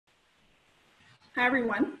Hi,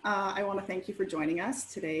 everyone. I want to thank you for joining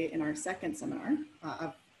us today in our second seminar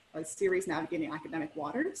of a series Navigating Academic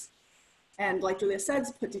Waters. And like Julia said,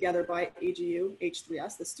 it's put together by AGU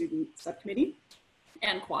H3S, the student subcommittee,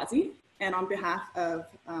 and CUAHSI. And on behalf of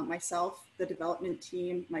myself, the development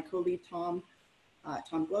team, my co-lead Tom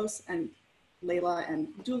Glose, and Leila and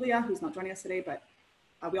Julia, who's not joining us today, but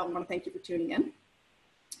we all want to thank you for tuning in.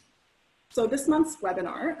 So this month's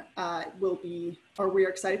webinar we are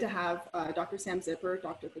excited to have Dr. Sam Zipper,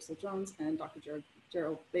 Dr. Kristal Jones, and Dr.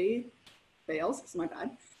 Jerad Bales, so my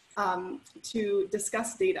bad, to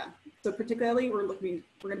discuss data. So particularly, we're going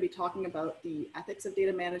to be talking about the ethics of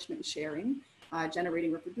data management and sharing,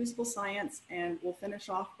 generating reproducible science, and we'll finish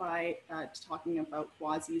off by talking about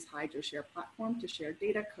CUAHSI's HydroShare platform to share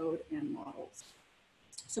data, code, and models.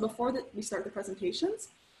 So before we start the presentations,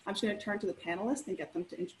 I'm just going to turn to the panelists and get them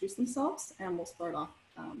to introduce themselves, and we'll start off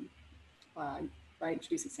by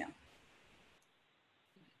introducing Sam.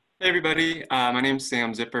 Hey everybody, my name is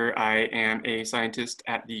Sam Zipper. I am a scientist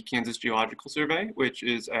at the Kansas Geological Survey, which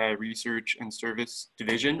is a research and service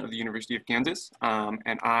division of the University of Kansas.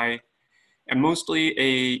 And I am mostly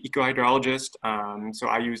a eco-hydrologist, so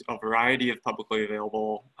I use a variety of publicly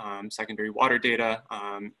available secondary water data,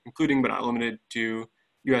 including but not limited to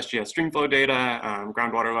USGS streamflow data,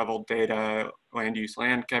 groundwater level data, land use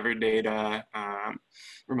land cover data,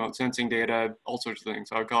 remote sensing data, all sorts of things.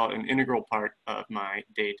 So I would call it an integral part of my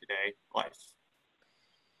day-to-day life.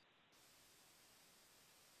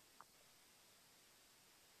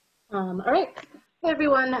 All right. Hey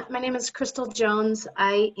everyone, my name is Kristal Jones.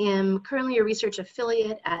 I am currently a research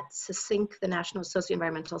affiliate at SESYNC, the National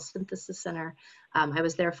Socio-Environmental Synthesis Center. I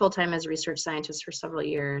was there full-time as a research scientist for several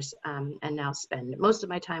years and now spend most of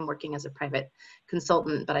my time working as a private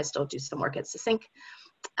consultant, but I still do some work at SESYNC.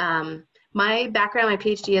 My background, my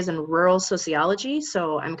PhD is in rural sociology,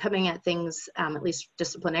 so I'm coming at things, at least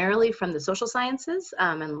disciplinarily, from the social sciences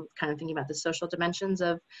and kind of thinking about the social dimensions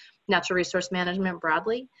of natural resource management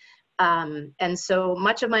broadly. And so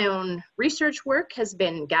much of my own research work has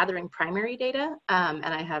been gathering primary data, and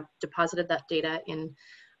I have deposited that data in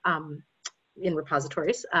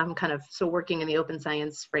repositories, so working in the open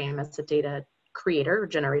science frame as a data creator or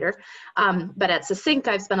generator. But at SESYNC,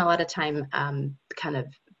 I've spent a lot of time kind of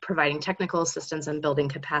providing technical assistance and building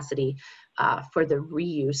capacity for the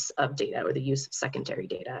reuse of data or the use of secondary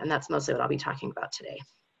data. And that's mostly what I'll be talking about today.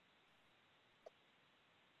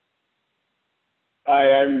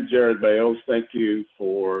 Hi, I'm Jerad Bales. Thank you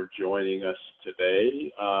for joining us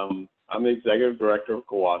today. I'm the Executive Director of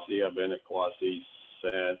CUAHSI. I've been at CUAHSI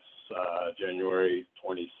since January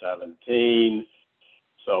 2017.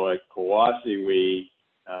 So at CUAHSI, we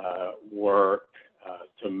work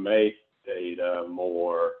to make data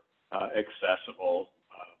more accessible,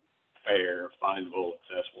 fair, findable,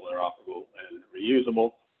 accessible, interoperable, and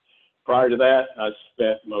reusable. Prior to that, I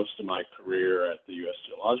spent most of my career at the U.S.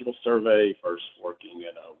 Geological Survey, first working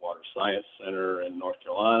at a water science center in North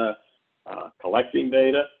Carolina, collecting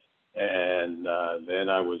data. And then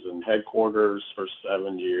I was in headquarters for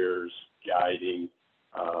 7 years, guiding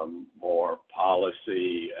more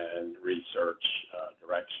policy and research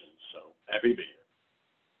directions. So happy to be here.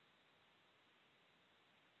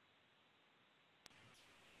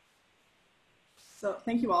 So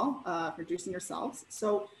thank you all for introducing yourselves.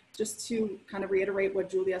 So just to kind of reiterate what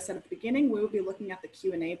Julia said at the beginning, we will be looking at the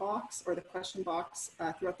Q&A box or the question box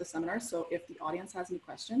throughout the seminar. So if the audience has any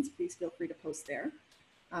questions, please feel free to post there.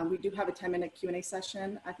 We do have a 10-minute Q&A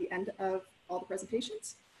session at the end of all the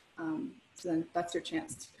presentations. So then that's your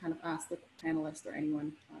chance to kind of ask the panelists or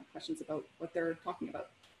anyone questions about what they're talking about.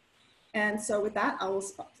 And so with that, I will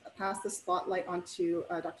pass the spotlight on to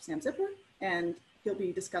Dr. Sam Zipper, and he'll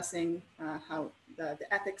be discussing how the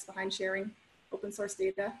ethics behind sharing open source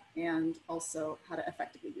data and also how to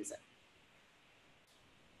effectively use it.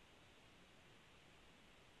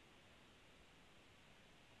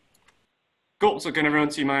 Cool, so can everyone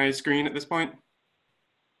see my screen at this point?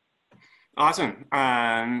 Awesome.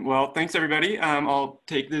 Well, thanks everybody. I'll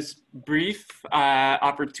take this brief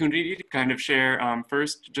opportunity to kind of share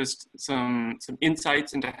first just some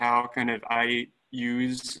insights into how kind of I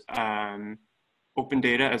use open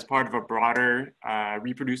data as part of a broader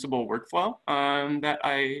reproducible workflow that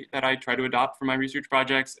I try to adopt for my research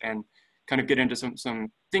projects, and kind of get into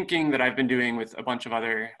some thinking that I've been doing with a bunch of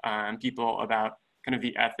other people about kind of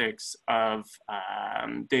the ethics of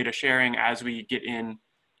data sharing as we get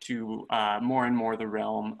into more and more the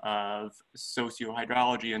realm of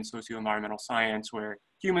socio-hydrology and socio-environmental science, where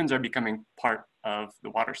humans are becoming part of the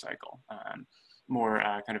water cycle more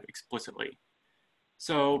kind of explicitly.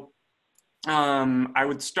 So I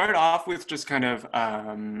would start off with just kind of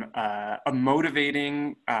a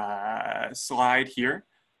motivating slide here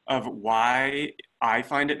of why I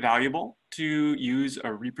find it valuable to use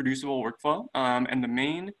a reproducible workflow. And the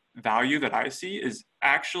main value that I see is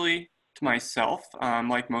actually to myself.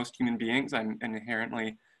 Like most human beings, I'm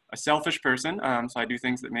inherently a selfish person, so I do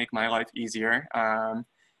things that make my life easier.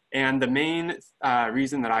 And the main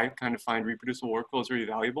reason that I kind of find reproducible workflows really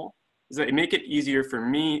valuable is that it make it easier for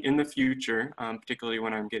me in the future, particularly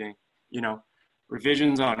when I'm getting,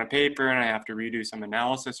 revisions on a paper and I have to redo some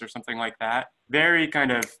analysis or something like that. Very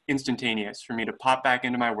kind of instantaneous for me to pop back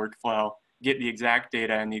into my workflow, get the exact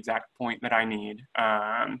data and the exact point that I need,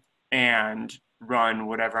 and run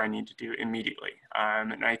whatever I need to do immediately.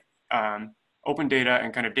 Open data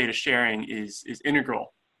and kind of data sharing is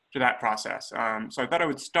integral to that process. So I thought I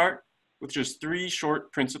would start with just 3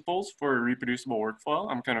 short principles for a reproducible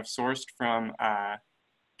workflow. I'm kind of sourced from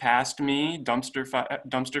past me,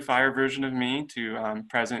 dumpster fire version of me, to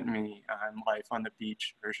present me, life on the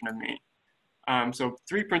beach version of me. So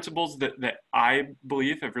 3 principles that I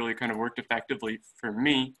believe have really kind of worked effectively for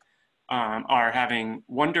me are having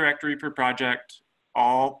 1 directory per project,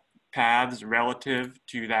 all paths relative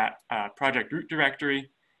to that project root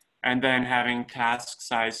directory, and then having task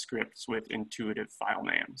size scripts with intuitive file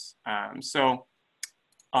names. So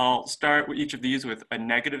I'll start with each of these with a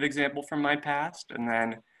negative example from my past, and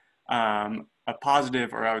then a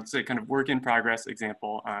positive, or I would say kind of work in progress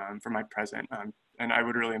example from my present. And I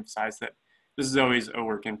would really emphasize that this is always a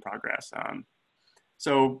work in progress.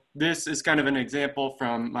 So this is kind of an example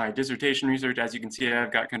from my dissertation research. As you can see,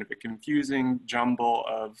 I've got kind of a confusing jumble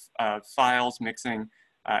of files mixing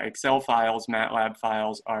Excel files, MATLAB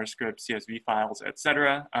files, R scripts, CSV files,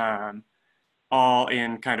 etc., all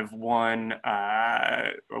in kind of one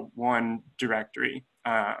directory.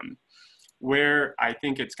 Where I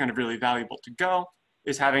think it's kind of really valuable to go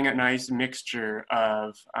is having a nice mixture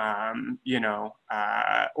of,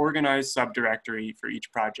 organized subdirectory for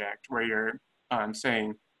each project, where you're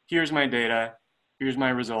saying, here's my data, here's my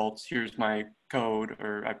results, here's my code,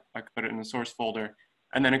 or I could put it in the source folder,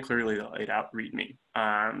 and then a clearly laid out README.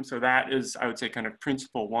 So that is, I would say, kind of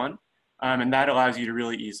principle 1. And that allows you to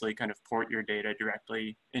really easily kind of port your data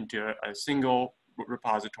directly into a single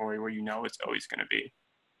repository where you know it's always going to be.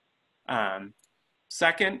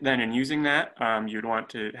 Second, then in using that, you'd want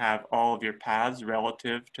to have all of your paths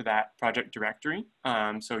relative to that project directory.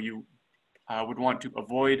 So you would want to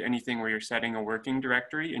avoid anything where you're setting a working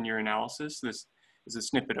directory in your analysis. This is a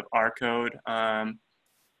snippet of R code.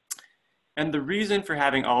 And the reason for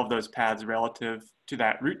having all of those paths relative to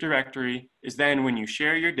that root directory is then when you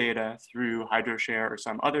share your data through HydroShare or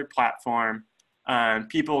some other platform,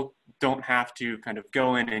 people don't have to kind of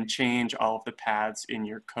go in and change all of the paths in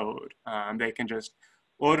your code. They can just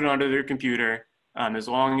load it onto their computer. As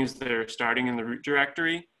long as they're starting in the root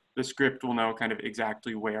directory, the script will know kind of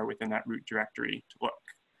exactly where within that root directory to look.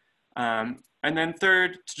 And then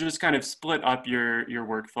third, to just kind of split up your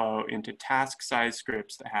workflow into task size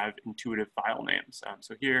scripts that have intuitive file names.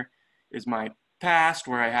 So here is my past,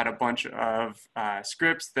 where I had a bunch of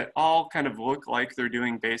scripts that all kind of look like they're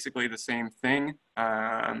doing basically the same thing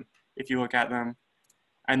if you look at them.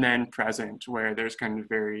 And then present, where there's kind of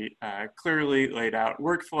very clearly laid out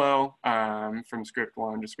workflow from script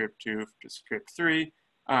 1 to script 2 to script 3,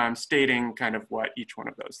 stating kind of what each one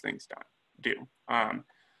of those things do.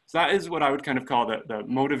 So that is what I would kind of call the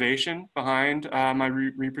motivation behind my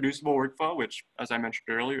reproducible workflow, which, as I mentioned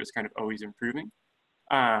earlier, is kind of always improving.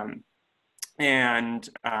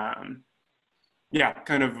 Yeah,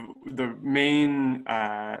 kind of the main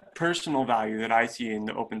personal value that I see in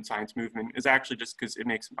the open science movement is actually just because it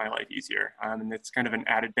makes my life easier. And it's kind of an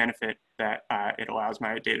added benefit that it allows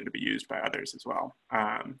my data to be used by others as well.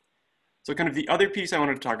 So kind of the other piece I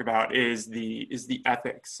wanted to talk about is the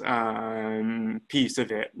ethics piece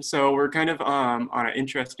of it. So we're kind of on an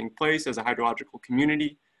interesting place as a hydrological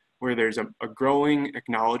community, where there's a growing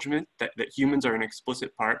acknowledgement that humans are an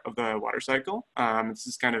explicit part of the water cycle. This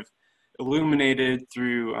is kind of illuminated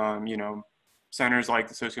through centers like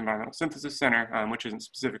the Socio-environmental Synthesis Center, which isn't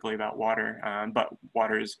specifically about water, but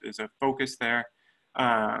water is a focus there.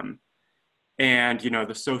 And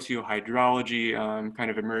the socio-hydrology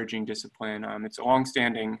kind of emerging discipline. It's a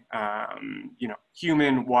longstanding,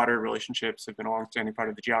 human water relationships have been a longstanding part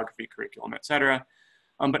of the geography curriculum, et cetera.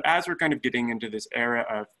 But as we're kind of getting into this era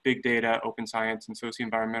of big data, open science, and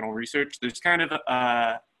socio-environmental research, there's kind of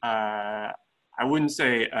I wouldn't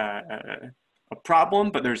say a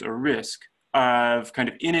problem, but there's a risk of kind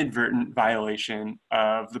of inadvertent violation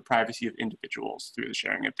of the privacy of individuals through the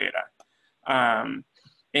sharing of data.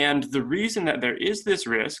 And the reason that there is this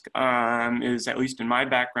risk is, at least in my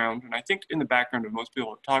background, and I think in the background of most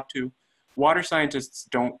people I've talked to, water scientists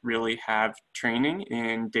don't really have training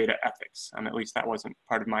in data ethics. At least that wasn't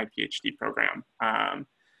part of my PhD program.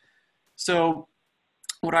 So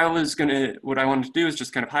what I wanted to do is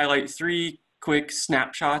just kind of highlight 3 quick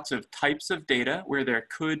snapshots of types of data where there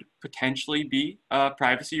could potentially be a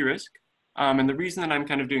privacy risk. And the reason that I'm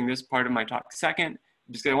kind of doing this part of my talk second,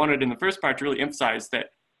 because I wanted in the first part to really emphasize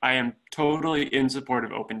that I am totally in support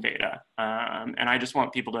of open data. And I just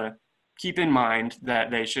want people to keep in mind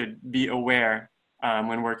that they should be aware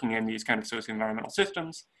when working in these kind of socio-environmental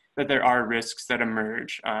systems that there are risks that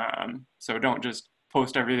emerge. So don't just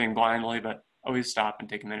post everything blindly, but always stop and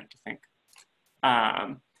take a minute to think.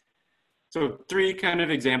 So 3 kind of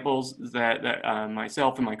examples that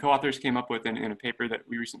myself and my co-authors came up with in a paper that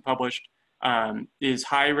we recently published is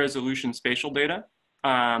high resolution spatial data.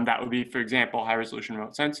 That would be, for example, high resolution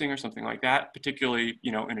remote sensing or something like that, particularly,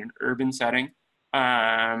 in an urban setting.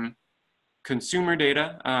 Consumer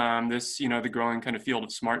data, the growing kind of field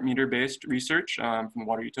of smart meter based research from the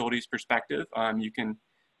water utilities perspective. You can,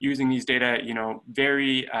 using these data,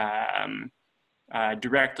 very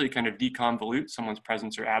directly kind of deconvolute someone's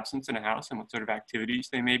presence or absence in a house and what sort of activities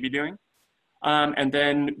they may be doing. And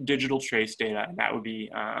then digital trace data, and that would be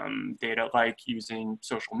data like using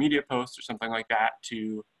social media posts or something like that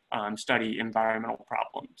to study environmental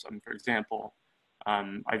problems. For example,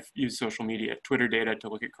 I've used social media, Twitter data to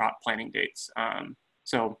look at crop planting dates.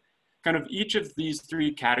 So kind of each of these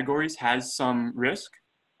 3 categories has some risk.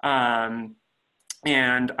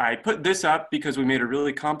 And I put this up because we made a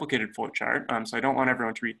really complicated flowchart, so I don't want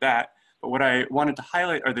everyone to read that. But what I wanted to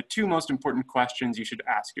highlight are the 2 most important questions you should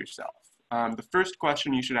ask yourself. The first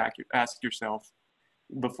question you should ask yourself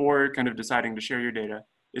before kind of deciding to share your data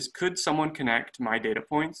is, could someone connect my data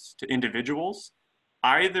points to individuals,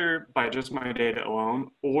 either by just my data alone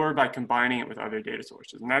or by combining it with other data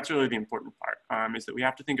sources? And that's really the important part, is that we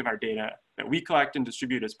have to think of our data that we collect and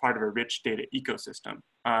distribute as part of a rich data ecosystem.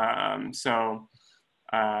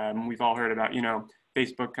 We've all heard about,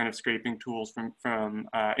 Facebook kind of scraping tools from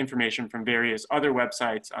information from various other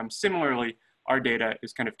websites. Similarly, our data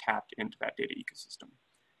is kind of tapped into that data ecosystem.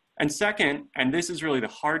 And second, and this is really the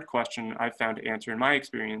hard question I've found to answer in my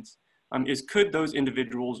experience, is could those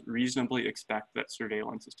individuals reasonably expect that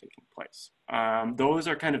surveillance is taking place? Those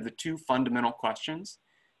are kind of the 2 fundamental questions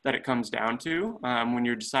that it comes down to when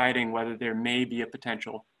you're deciding whether there may be a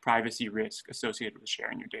potential privacy risk associated with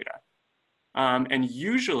sharing your data. And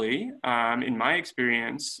usually, in my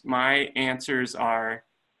experience, my answers are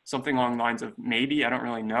something along the lines of maybe, I don't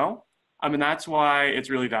really know. And that's why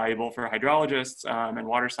it's really valuable for hydrologists and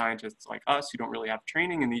water scientists like us who don't really have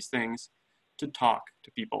training in these things to talk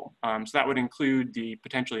to people. So that would include the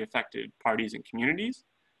potentially affected parties and communities.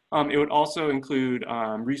 It would also include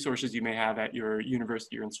resources you may have at your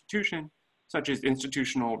university or institution, such as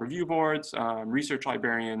institutional review boards, research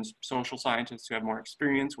librarians, social scientists who have more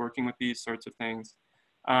experience working with these sorts of things,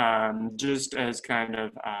 just as kind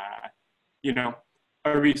of,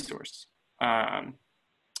 a resource.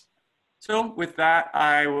 So with that,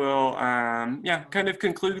 I will, kind of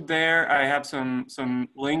conclude there. I have some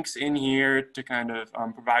links in here to kind of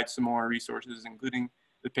provide some more resources, including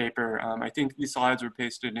the paper. I think these slides were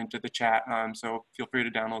pasted into the chat, so feel free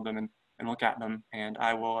to download them and look at them, and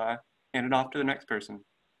I will hand it off to the next person.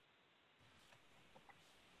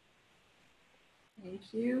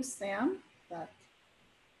 Thank you, Sam. My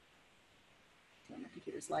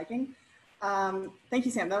computer's lagging. Thank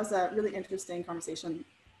you, Sam. That was a really interesting conversation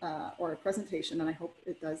or a presentation, and I hope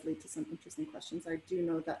it does lead to some interesting questions. I do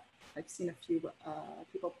know that I've seen a few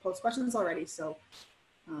people post questions already, so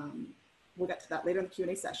we'll get to that later in the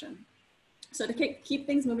Q&A session. So to keep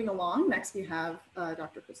things moving along, next we have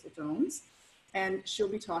Dr. Kristal Jones, and she'll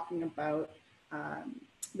be talking about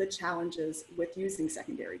the challenges with using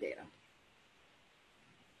secondary data.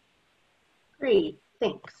 Great,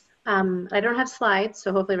 thanks. I don't have slides,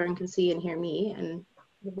 so hopefully everyone can see and hear me, and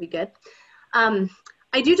we'll be good.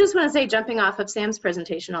 I do just want to say, jumping off of Sam's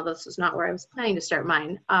presentation, although this is not where I was planning to start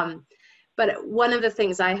mine, but one of the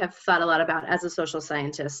things I have thought a lot about as a social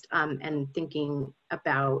scientist and thinking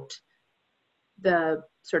about the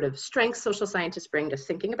sort of strengths social scientists bring to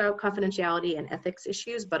thinking about confidentiality and ethics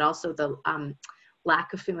issues, but also the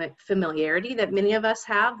lack of familiarity that many of us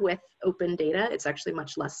have with open data. It's actually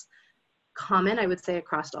much less common, I would say,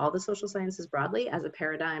 across all the social sciences broadly as a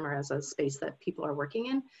paradigm or as a space that people are working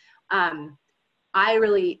in.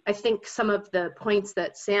 I think some of the points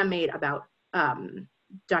that Sam made about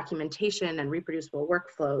documentation and reproducible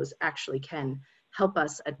workflows actually can help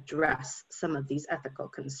us address some of these ethical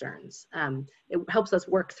concerns. It helps us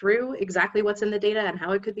work through exactly what's in the data and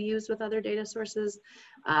how it could be used with other data sources.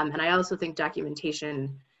 And I also think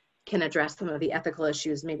documentation can address some of the ethical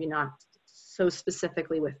issues, maybe not so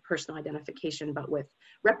specifically with personal identification, but with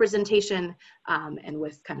representation and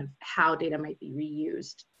with kind of how data might be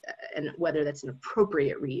reused and whether that's an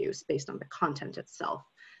appropriate reuse based on the content itself.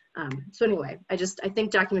 So anyway, I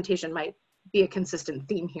think documentation might be a consistent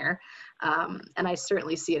theme here. And I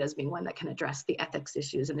certainly see it as being one that can address the ethics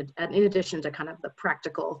issues in addition to kind of the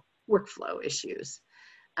practical workflow issues.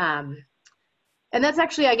 And that's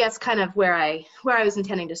actually, I guess, kind of where I was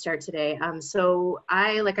intending to start today. So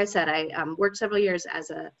like I said, I worked several years as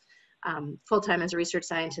a full-time as a research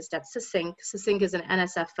scientist at SESYNC. SESYNC is an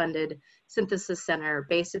NSF-funded synthesis center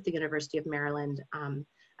based at the University of Maryland.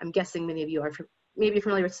 I'm guessing many of you are maybe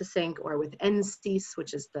familiar with SESYNC or with NCEAS,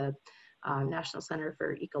 which is the National Center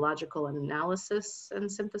for Ecological Analysis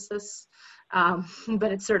and Synthesis.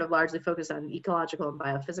 But it's sort of largely focused on ecological and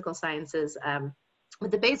biophysical sciences. But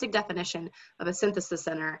the basic definition of a synthesis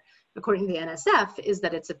center, according to the NSF, is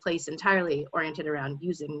that it's a place entirely oriented around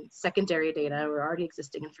using secondary data or already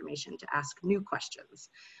existing information to ask new questions.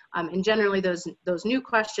 And generally those new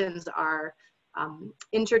questions are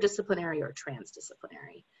interdisciplinary or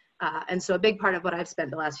transdisciplinary. And so a big part of what I've spent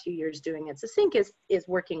the last few years doing at SESYNC is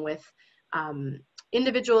working with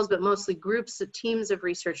individuals, but mostly groups of teams of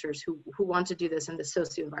researchers who want to do this in the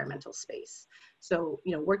socio-environmental space. So,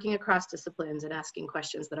 working across disciplines and asking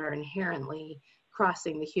questions that are inherently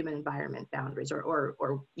crossing the human environment boundaries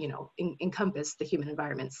or encompass the human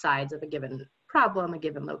environment sides of a given problem, a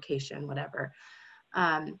given location, whatever.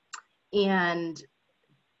 And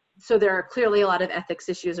so there are clearly a lot of ethics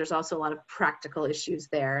issues. There's also a lot of practical issues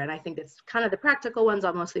there. And I think that's kind of the practical ones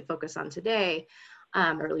I'll mostly focus on today.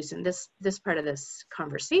 Or at least in this part of this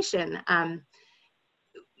conversation. A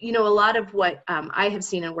lot of what I have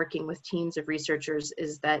seen in working with teams of researchers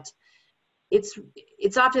is that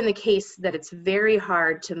it's often the case that it's very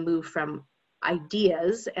hard to move from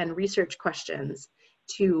ideas and research questions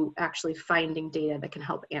to actually finding data that can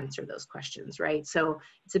help answer those questions, right? So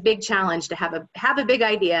it's a big challenge to have a big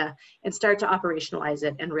idea and start to operationalize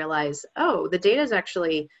it and realize, oh, the data is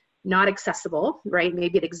actually not accessible, right?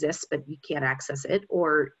 Maybe it exists, but you can't access it,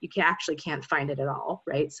 or you can't find it at all,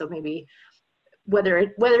 right? So maybe whether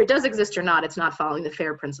it does exist or not, it's not following the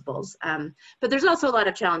FAIR principles. But there's also a lot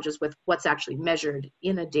of challenges with what's actually measured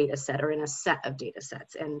in a data set or in a set of data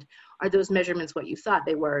sets. And are those measurements what you thought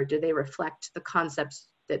they were? Do they reflect the concepts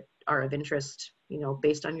that are of interest,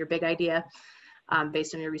 based on your big idea,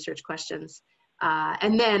 based on your research questions?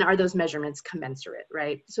 And then are those measurements commensurate,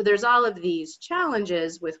 right? So there's all of these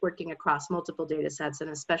challenges with working across multiple data sets, and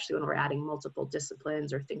especially when we're adding multiple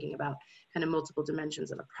disciplines or thinking about kind of multiple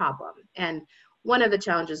dimensions of a problem. And one of the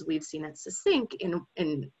challenges we've seen at SESYNC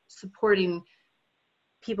in supporting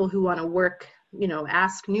people who want to work,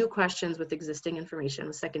 ask new questions with existing information,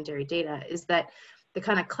 with secondary data, is that the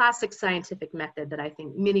kind of classic scientific method that I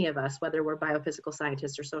think many of us, whether we're biophysical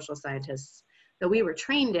scientists or social scientists, that we were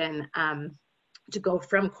trained in, to go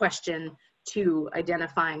from question to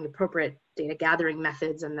identifying appropriate data gathering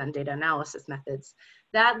methods and then data analysis methods.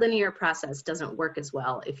 That linear process doesn't work as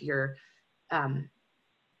well if you're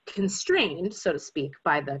constrained, so to speak,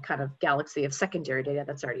 by the kind of galaxy of secondary data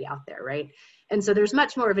that's already out there, right? And so there's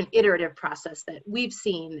much more of an iterative process that we've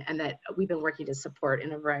seen and that we've been working to support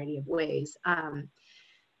in a variety of ways.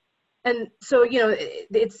 And so,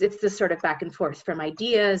 it's this sort of back and forth from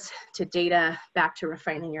ideas to data, back to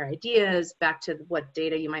refining your ideas, back to what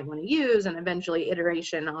data you might want to use, and eventually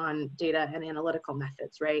iteration on data and analytical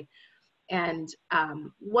methods, right? And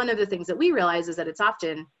one of the things that we realize is that it's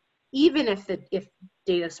often, even if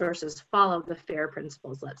data sources follow the FAIR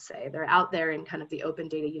principles, let's say, they're out there in kind of the open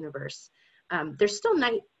data universe, it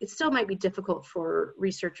still might be difficult for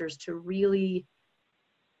researchers to really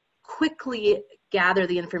quickly gather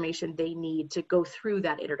the information they need to go through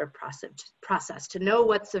that iterative process to know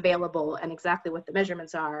what's available and exactly what the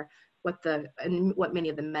measurements are, and what many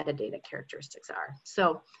of the metadata characteristics are.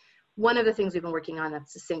 So one of the things we've been working on at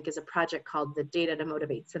SESYNC is a project called the Data to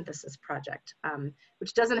Motivate Synthesis Project,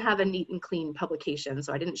 which doesn't have a neat and clean publication,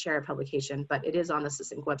 so I didn't share a publication, but it is on the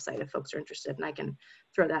SESYNC website if folks are interested, and I can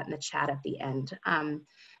throw that in the chat at the end.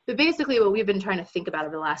 But basically what we've been trying to think about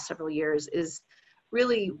over the last several years is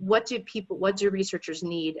really what do researchers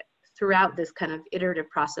need throughout this kind of iterative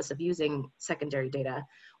process of using secondary data?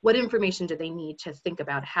 What information do they need to think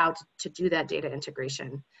about how to do that data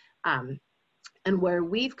integration? And where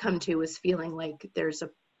we've come to is feeling like there's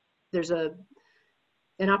a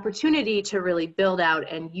an opportunity to really build out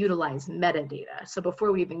and utilize metadata. So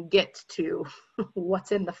before we even get to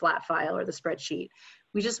what's in the flat file or the spreadsheet,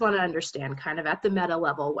 we just want to understand kind of at the meta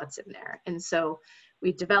level what's in there. And so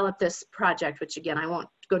we developed this project, which again, I won't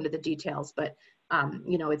go into the details, but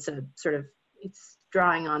you know, it's a sort of, it's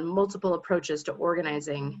drawing on multiple approaches to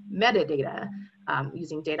organizing metadata,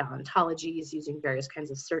 using data ontologies, using various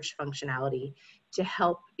kinds of search functionality to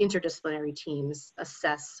help interdisciplinary teams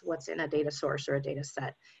assess what's in a data source or a data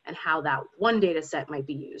set and how that one data set might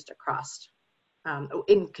be used across,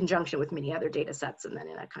 in conjunction with many other data sets and then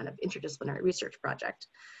in a kind of interdisciplinary research project.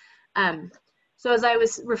 So as I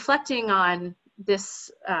was reflecting on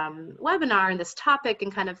this webinar and this topic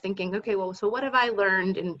and kind of thinking, okay, well, so what have I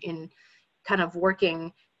learned in kind of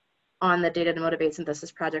working on the Data to Motivate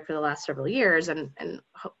Synthesis project for the last several years, and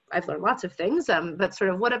I've learned lots of things, but sort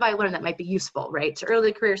of what have I learned that might be useful, right, to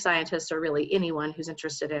early career scientists or really anyone who's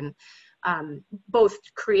interested in both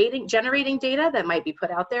generating data that might be put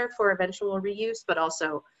out there for eventual reuse, but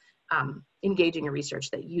also engaging in research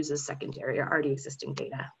that uses secondary or already existing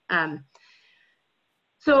data.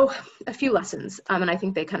 So a few lessons, and I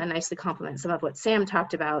think they kind of nicely complement some of what Sam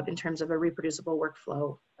talked about in terms of a reproducible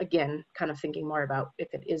workflow, again, kind of thinking more about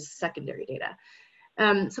if it is secondary data.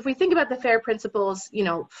 So if we think about the FAIR principles, you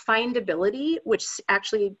know, findability, which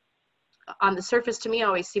actually on the surface to me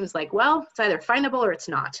always seems like, well, it's either findable or it's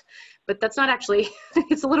not, but that's not actually,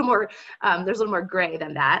 it's a little more, there's a little more gray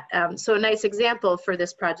than that. So a nice example for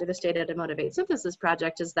this project, this Data to Motivate Synthesis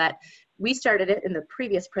project, is that we started it in the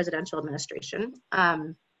previous presidential administration.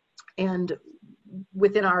 And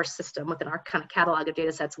within our system, within our kind of catalog of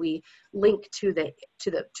data sets, we link to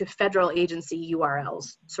federal agency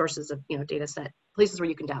URLs, sources of, you know, data set, places where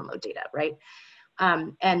you can download data, right?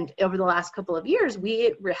 And over the last couple of years,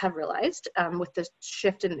 we have realized with the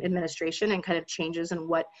shift in administration and kind of changes in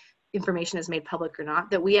what information is made public or not,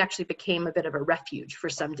 that we actually became a bit of a refuge for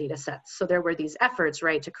some data sets. So there were these efforts,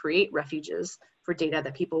 right, to create refuges for data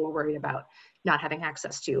that people were worried about not having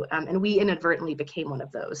access to. And we inadvertently became one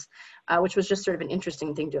of those, which was just sort of an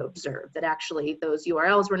interesting thing to observe, that actually those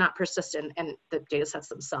URLs were not persistent and the data sets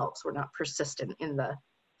themselves were not persistent in the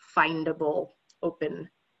findable, open,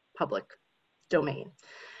 public domain.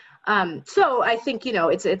 So I think, you know,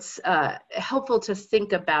 it's helpful to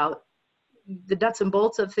think about the nuts and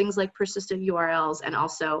bolts of things like persistent URLs, and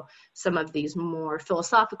also some of these more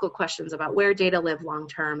philosophical questions about where data live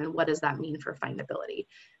long-term and what does that mean for findability.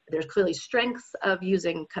 There's clearly strengths of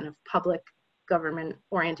using kind of public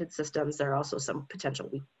government-oriented systems. There are also some potential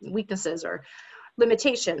weaknesses or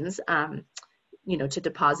limitations, you know, to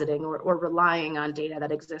depositing or relying on data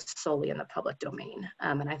that exists solely in the public domain.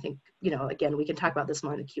 And I think, you know, again, we can talk about this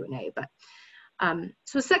more in the Q&A, but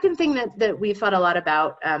so the second thing that we've thought a lot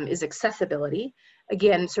about is accessibility.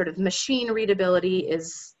 Again, sort of machine readability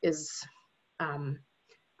is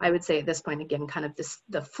I would say at this point, again, kind of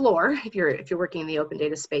the floor, if you're working in the open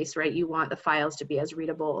data space, right? You want the files to be as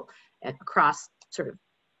readable across sort of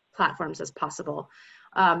platforms as possible.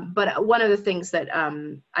 But one of the things that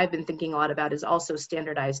I've been thinking a lot about is also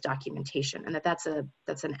standardized documentation, and that's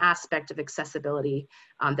an aspect of accessibility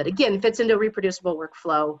that again fits into a reproducible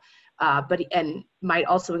workflow, and might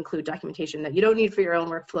also include documentation that you don't need for your own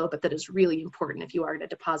workflow, but that is really important if you are going to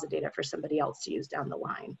deposit data for somebody else to use down the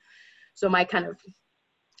line. So my kind of,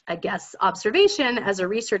 I guess, observation as a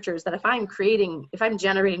researcher is that if I'm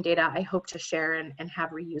generating data I hope to share and have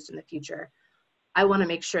reused in the future, I want to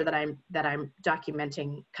make sure that I'm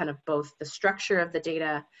documenting kind of both the structure of the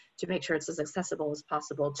data to make sure it's as accessible as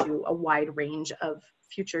possible to a wide range of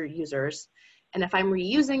future users. And if I'm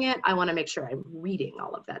reusing it, I want to make sure I'm reading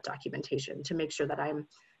all of that documentation to make sure that I'm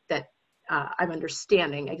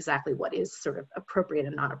understanding exactly what is sort of appropriate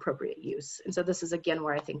and not appropriate use. And so this is again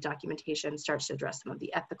where I think documentation starts to address some of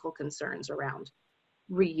the ethical concerns around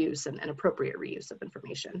reuse and appropriate reuse of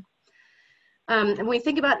information. And when we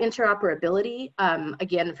think about interoperability,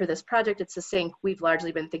 again, for this project at SESYNC, we've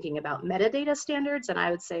largely been thinking about metadata standards. And I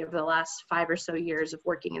would say over the last 5 or so years of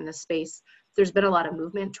working in this space, there's been a lot of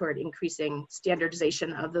movement toward increasing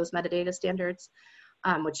standardization of those metadata standards,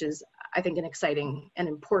 which is, I think, an exciting and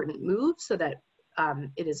important move so that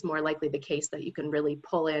it is more likely the case that you can really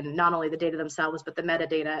pull in not only the data themselves, but the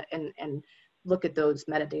metadata and look at those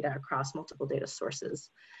metadata across multiple data sources.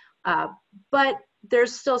 But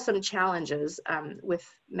there's still some challenges with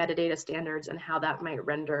metadata standards and how that might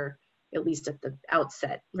render, at least at the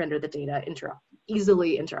outset, render the data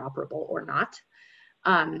easily interoperable or not.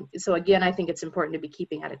 So again, I think it's important to be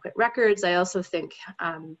keeping adequate records. I also think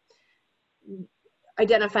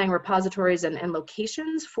identifying repositories and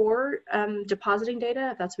locations for depositing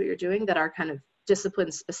data, if that's what you're doing, that are kind of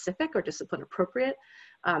discipline specific or discipline appropriate,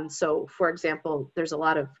 So for example, there's a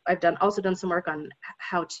lot of, I've also done some work on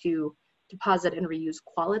how to deposit and reuse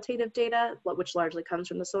qualitative data, which largely comes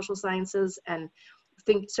from the social sciences, and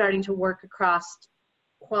starting to work across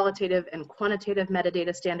qualitative and quantitative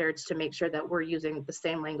metadata standards to make sure that we're using the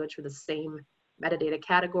same language for the same metadata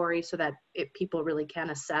category, so that people really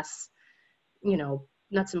can assess, you know,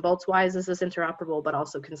 nuts and bolts wise, is this interoperable, but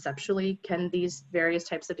also conceptually, can these various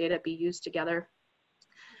types of data be used together?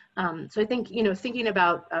 So I think, you know, thinking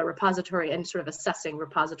about a repository and sort of assessing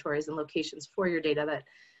repositories and locations for your data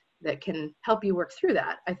that can help you work through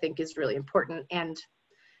that, I think is really important, and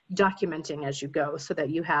documenting as you go so that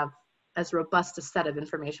you have as robust a set of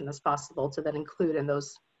information as possible to then include in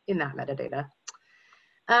that metadata.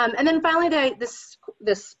 And then finally,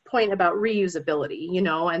 this point about reusability, you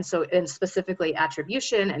know, and specifically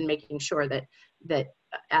attribution, and making sure that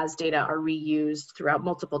as data are reused throughout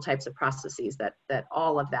multiple types of processes, that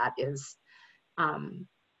all of that is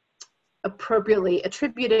appropriately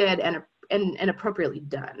attributed and appropriately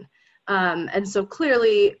done. And so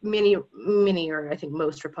clearly many, or I think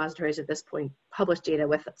most repositories at this point publish data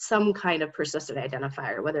with some kind of persistent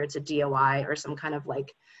identifier, whether it's a DOI or some kind of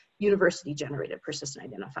like university generated persistent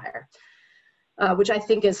identifier, which I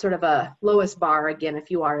think is sort of a lowest bar, again,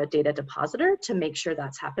 if you are a data depositor, to make sure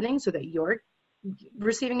that's happening so that you're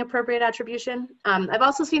receiving appropriate attribution. I've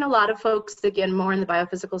also seen a lot of folks, again, more in the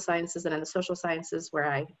biophysical sciences and in the social sciences, where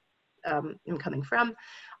I am coming from,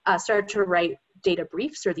 start to write data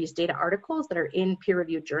briefs or these data articles that are in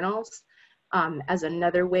peer-reviewed journals as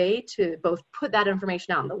another way to both put that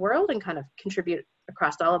information out in the world and kind of contribute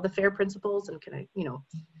across all of the FAIR principles and kind of, you know,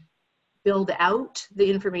 build out the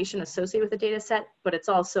information associated with the data set, but it's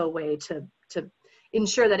also a way to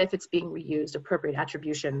ensure that if it's being reused, appropriate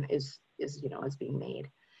attribution is being made.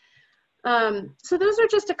 So those are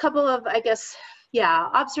just a couple of, I guess, yeah,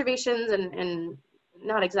 observations and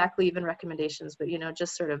not exactly even recommendations, but, you know,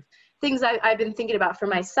 just sort of things I've been thinking about for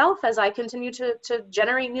myself as I continue to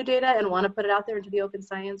generate new data and want to put it out there into the open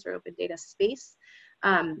science or open data space.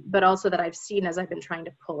 But also that I've seen as I've been trying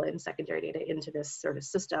to pull in secondary data into this sort of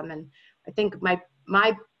system. And I think my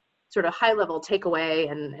sort of high level takeaway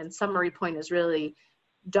and summary point is really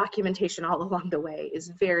documentation all along the way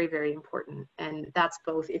is very, very important. And that's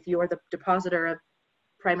both if you're the depositor of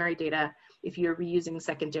primary data, if you're reusing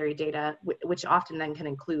secondary data, which often then can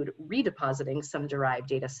include redepositing some derived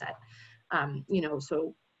data set. You know,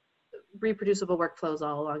 so reproducible workflows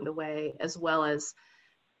all along the way, as well as,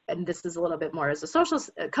 and this is a little bit more as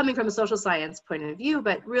coming from a social science point of view,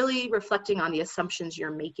 but really reflecting on the assumptions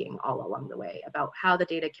you're making all along the way about how the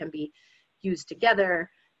data can be used together,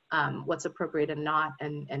 what's appropriate and not,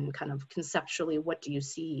 and kind of conceptually, what do you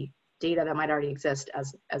see data that might already exist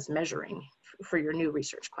as measuring for your new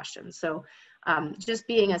research questions. So just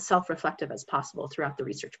being as self-reflective as possible throughout the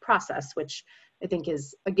research process, which I think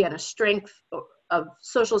is, again, a strength of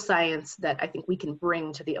social science that I think we can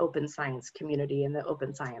bring to the open science community and the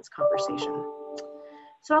open science conversation.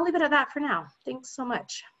 So I'll leave it at that for now. Thanks so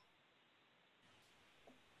much.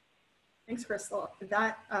 Thanks, Kristal.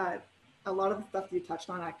 That, a lot of the stuff you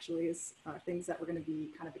touched on actually is things that we're going to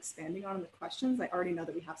be kind of expanding on in the questions. I already know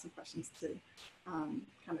that we have some questions to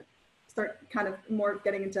kind of start more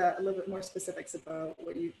getting into a little bit more specifics about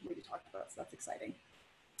what you talked about, so that's exciting.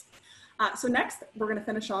 So next, we're going to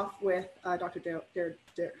finish off with Dr.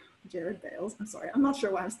 Jerad Bales. I'm sorry, I'm not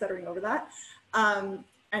sure why I'm stuttering over that.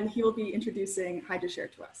 And he will be introducing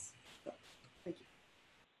HydroShare to us. So, thank you.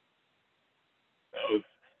 Oh,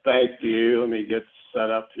 thank you. Let me get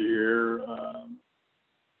set up here.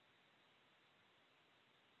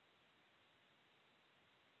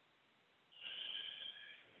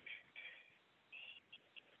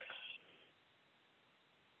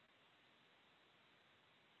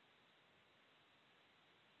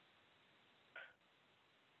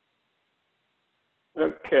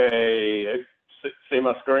 Okay, see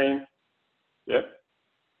my screen? Yep.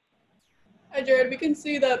 Hi, Jerad. We can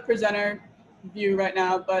see the presenter view right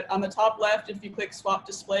now, but on the top left, if you click swap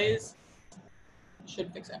displays, it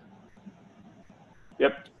should fix it.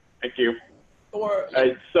 Yep, thank you. Or, yeah.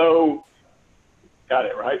 Right, so, got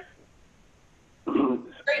it, right?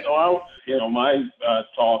 So my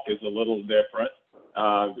talk is a little different.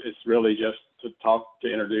 It's really just to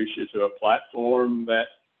introduce you to a platform that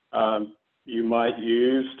you might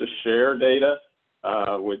use to share data.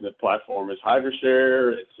 With the platform is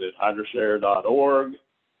HydroShare. It's at hydroshare.org.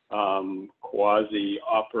 CUAHSI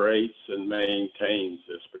operates and maintains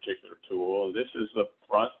this particular tool. This is the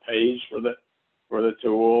front page for the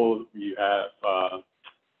tool. You have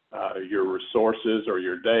your resources or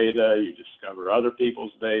your data. You discover other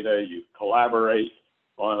people's data. You collaborate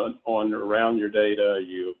around your data.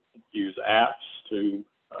 You use apps to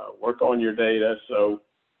work on your data. So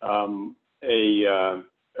a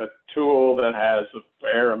tool that has a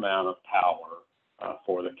fair amount of power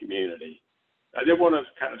for the community. I did want to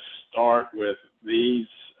kind of start with these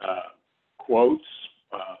quotes.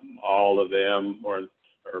 All of them, or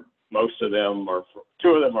most of them, are two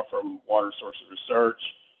of them are from Water Sources Research,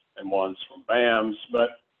 and one's from BAMS. But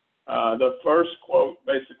the first quote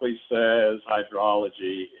basically says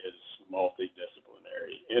hydrology is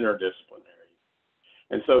multidisciplinary, interdisciplinary,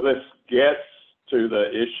 and so this gets to the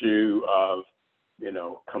issue of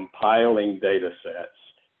compiling data sets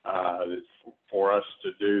for us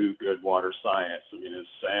to do good water science. I mean, as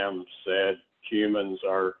Sam said, humans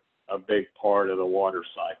are a big part of the water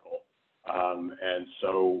cycle. And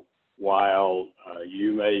so while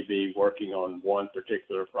you may be working on one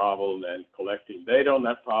particular problem and collecting data on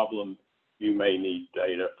that problem, you may need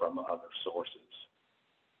data from other sources.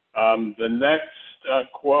 The next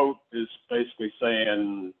quote is basically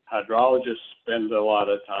saying hydrologists spend a lot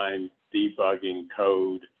of time debugging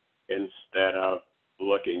code instead of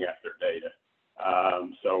looking at their data.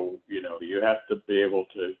 So, you have to be able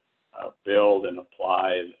to build and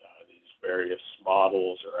apply these various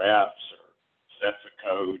models or apps or sets of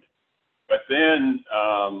code. But then,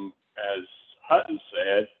 as Hutton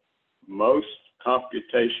said, most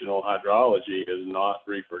computational hydrology is not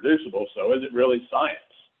reproducible. So is it really science?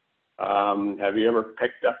 Have you ever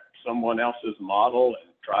picked up someone else's model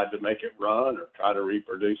and tried to make it run or try to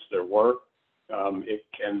reproduce their work? It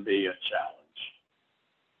can be a challenge.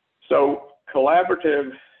 So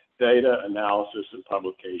collaborative data analysis and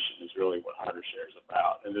publication is really what HydroShare is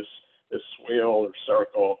about. And this wheel or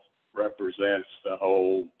circle represents the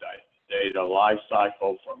whole data life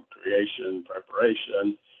cycle, from creation,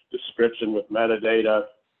 preparation, description with metadata,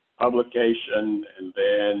 publication, and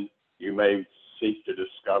then you may seek to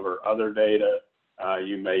discover other data.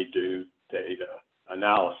 You may do data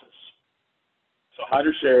analysis. So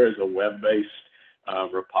HydroShare is a web-based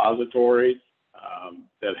repository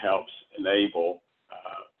that helps enable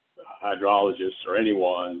hydrologists or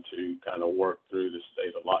anyone to kind of work through this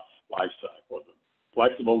data life cycle. The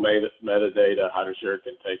flexible metadata, HydroShare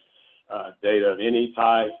can take data of any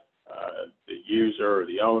type. The user or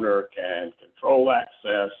the owner can control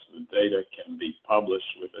access. The data can be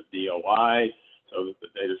published with a DOI so that the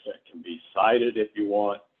data set can be cited if you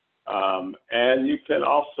want. And you can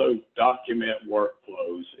also document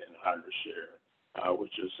workflows in HydroShare,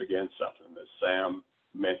 which is, again, something that Sam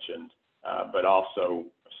mentioned, but also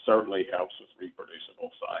certainly helps with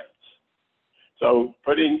reproducible science. So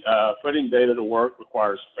putting data to work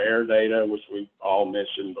requires fair data, which we've all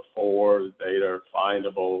mentioned before. The data are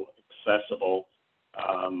findable, accessible,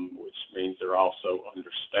 which means they're also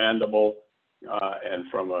understandable, and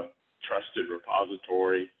from a trusted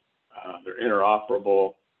repository. They're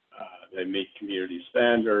interoperable, they meet community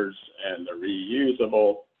standards, and they're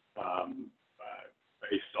reusable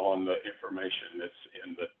based on the information that's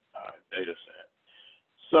in the data set.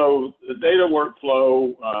 So the data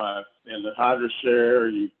workflow in the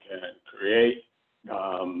HydroShare, you can create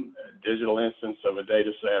a digital instance of a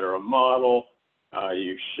data set or a model.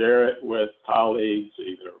 You share it with colleagues,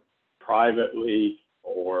 either privately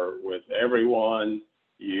or with everyone.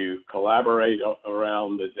 You collaborate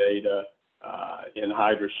around the data in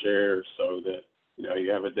HydroShare so that you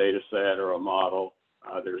have a data set or a model.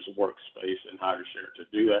 There's a workspace in HydroShare to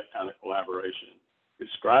do that kind of collaboration.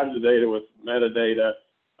 Describe the data with metadata,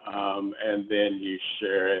 and then you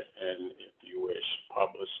share it, and if you wish,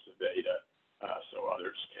 publish the data so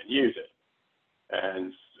others can use it. And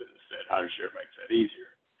as I said, HydroShare makes that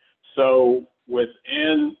easier. So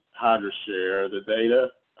within HydroShare, the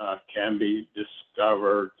data can be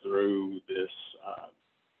discovered through this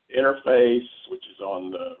interface, which is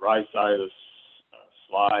on the right side of the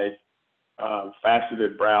slide.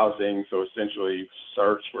 Faceted browsing, so essentially you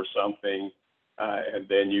search for something, and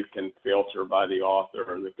then you can filter by the author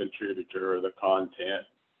or the contributor or the content,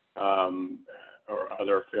 or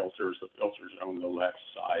other filters. The filters are on the left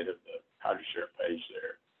side of the HydroShare page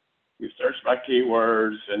there. You search by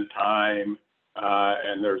keywords and time,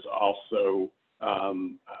 and there's also a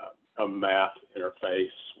map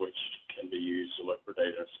interface which can be used to look for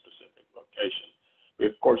data in a specific location. But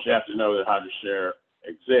of course, you have to know that HydroShare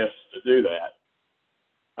exists to do that.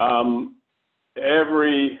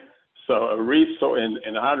 So a resource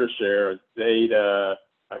in HydroShare, data,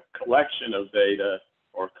 a collection of data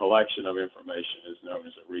or collection of information is known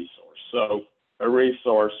as a resource. So a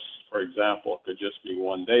resource, for example, could just be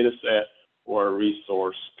one data set, or a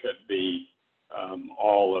resource could be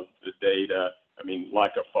all of the data,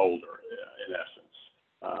 like a folder in essence.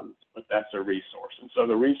 but that's a resource. And so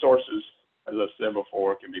the resources, as I said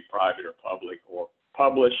before, can be private or public or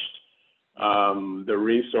published. The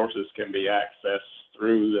resources can be accessed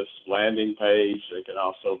through this landing page. They can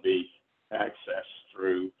also be accessed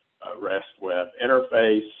through a REST web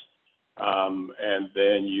interface. And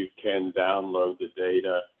then you can download the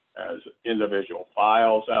data as individual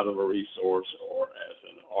files out of a resource or as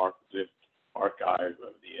an archive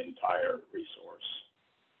of the entire resource.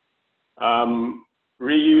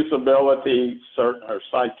 Reusability or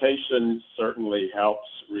citation certainly helps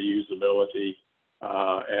reusability.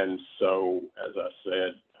 And so, as I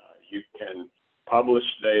said, you can publish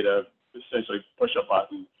data, essentially push a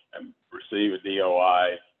button and receive a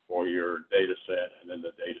DOI for your data set, and then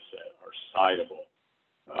the data set are citable.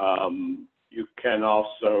 You can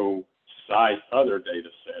also cite other data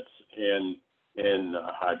sets in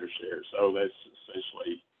HydroShare. So that's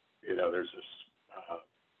essentially, you know, there's this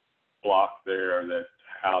block there that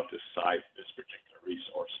how to cite this particular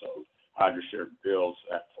resource. So HydroShare builds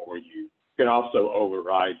that for you. You can also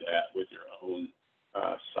override that with your own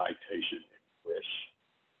citation if you wish.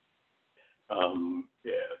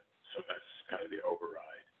 Yeah, so that's kind of the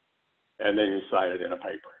override. And then you cite it in a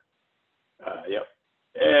paper. Yep.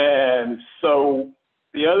 And so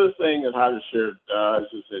the other thing that HydroShare does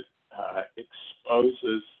is it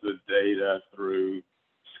exposes the data through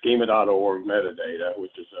schema.org metadata,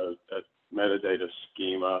 which is a metadata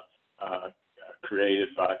schema created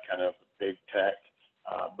by kind of big tech,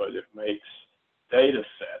 but it makes data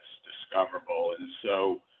sets discoverable. And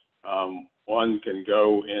so one can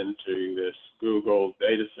go into this Google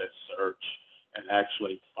dataset search and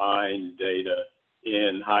actually find data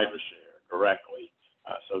in HydroShare directly.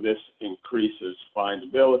 So this increases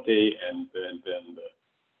findability, and then the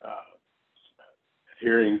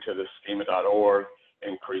adhering to the schema.org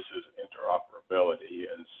increases interoperability.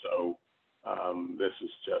 And so this is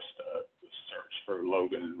just a search for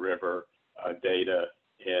Logan River data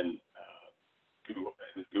in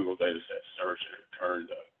Google Dataset search, and it turned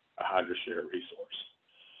a HydroShare resource.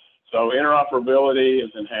 So interoperability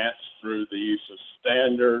is enhanced through the use of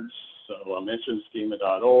standards. So I mentioned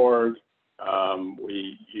schema.org.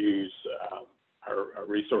 We use our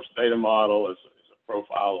resource data model as a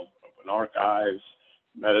profile of open archives.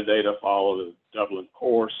 Metadata follow the Dublin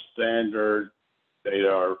Core standard. Data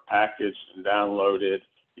are packaged and downloaded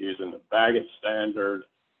using the Bagot standard.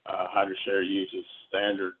 HydroShare uses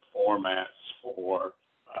standard formats for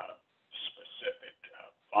specific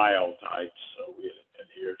file types, so we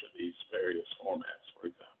adhere to these various formats, for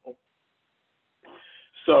example.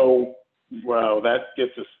 So, well, that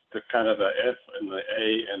gets us to kind of the F and the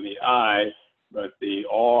A and the I, but the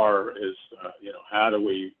R is, you know, how do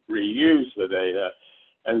we reuse the data?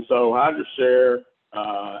 And so HydroShare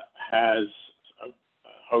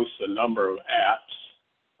hosts a number of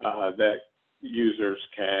apps that users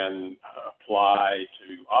can apply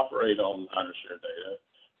to operate on HydroShare data.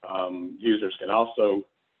 Users can also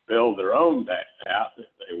build their own app if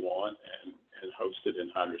they want and host it in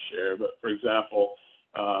HydroShare. But for example,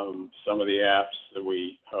 some of the apps that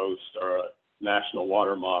we host are a National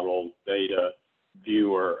Water Model Data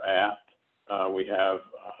Viewer app. We have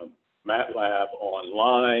MATLAB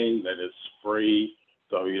Online that is free,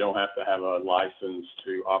 so you don't have to have a license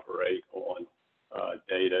to operate on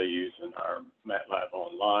data using our MATLAB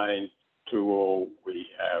Online tool. We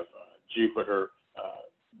have Jupyter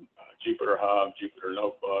Hub, Jupyter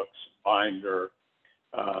Notebooks, Binder,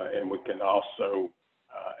 and we can also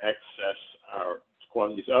access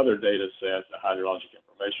one of these other data sets, the Hydrologic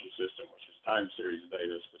Information System, which is time series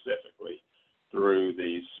data specifically, through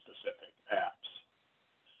these specific apps.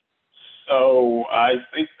 So I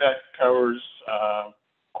think that covers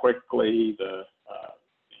quickly the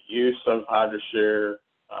use of HydroShare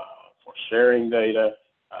for sharing data.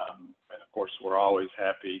 And of course, we're always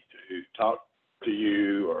happy to talk to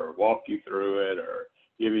you or walk you through it or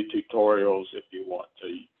give you tutorials if you want to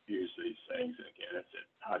use these things. And again, it's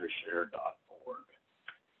at hydroshare.org.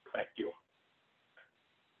 Thank you.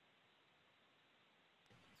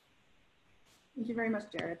 Thank you very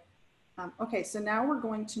much, Jerad. Okay, so now we're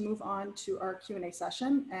going to move on to our Q&A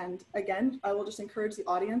session. And again, I will just encourage the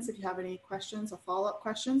audience, if you have any questions or follow-up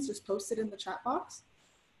questions, just post it in the chat box.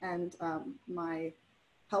 And my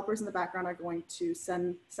helpers in the background are going to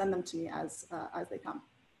send them to me as they come.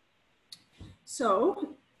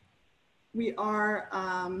 So we are,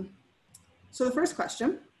 so the first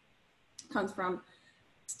question comes from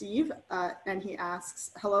Steve, and he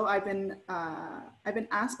asks, hello, I've been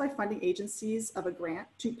asked by funding agencies of a grant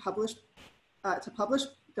to publish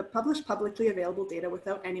publicly available data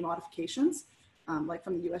without any modifications, like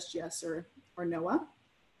from the USGS or NOAA.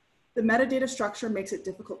 The metadata structure makes it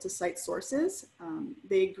difficult to cite sources.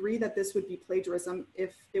 They agree that this would be plagiarism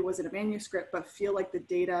if it was in a manuscript, but feel like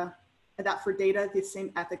that for data, the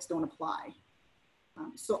same ethics don't apply.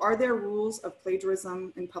 So are there rules of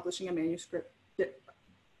plagiarism in publishing a manuscript?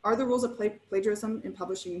 Are the rules of plagiarism in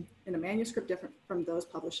publishing in a manuscript different from those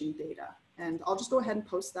publishing data? And I'll just go ahead and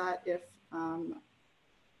post that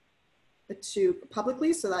to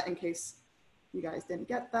publicly, so that in case you guys didn't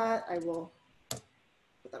get that, I will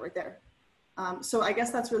put that right there. So I guess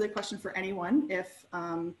that's really a question for anyone if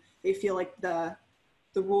they feel like the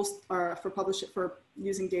rules are for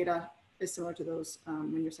using data is similar to those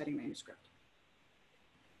when you're citing manuscript.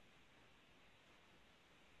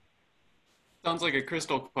 Sounds like a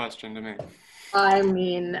Kristal question to me. I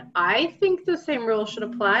mean, I think the same rule should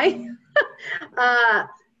apply.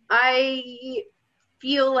 I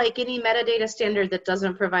feel like any metadata standard that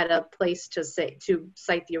doesn't provide a place to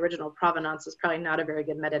cite the original provenance is probably not a very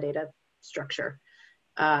good metadata structure.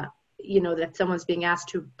 You know, that someone's being asked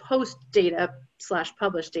to post data /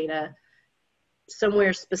 publish data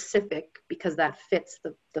somewhere specific because that fits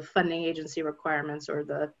the funding agency requirements or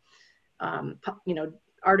the, you know,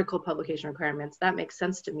 article publication requirements. That makes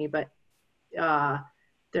sense to me, but there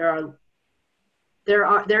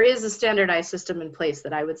is a standardized system in place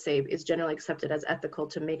that I would say is generally accepted as ethical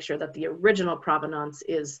to make sure that the original provenance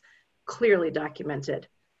is clearly documented,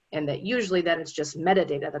 and that usually then it's just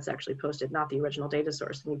metadata that's actually posted, not the original data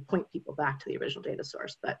source, and you point people back to the original data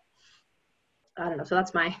source. But I don't know, so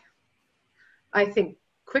that's my, I think,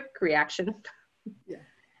 quick reaction. Yeah.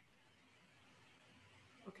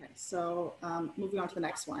 Okay, so moving on to the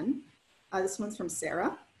next one. This one's from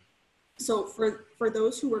Sarah. So for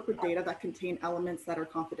those who work with data that contain elements that are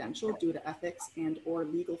confidential due to ethics and or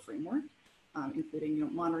legal framework, including, you know,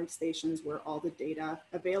 monitoring stations where all the data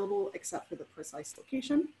available except for the precise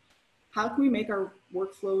location, how can we make our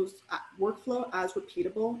workflow as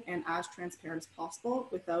repeatable and as transparent as possible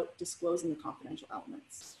without disclosing the confidential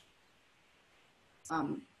elements?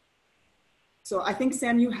 So I think,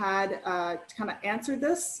 Sam, you had kind of answered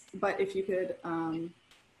this, but if you could.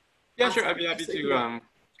 Yeah, sure, I'd be happy to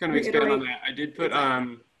kind of expand on that. I did put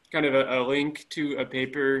kind of a link to a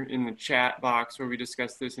paper in the chat box where we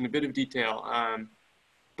discussed this in a bit of detail.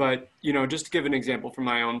 But, you know, just to give an example from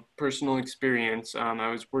my own personal experience, I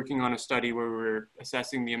was working on a study where we were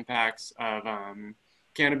assessing the impacts of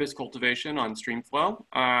cannabis cultivation on stream flow.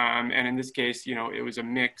 And in this case, you know, it was a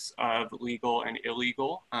mix of legal and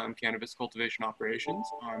illegal cannabis cultivation operations.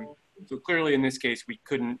 So clearly in this case, we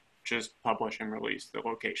couldn't just publish and release the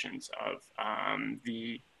locations of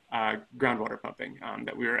the groundwater pumping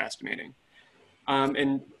that we were estimating.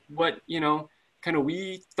 And what, you know, kind of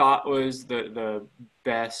we thought was the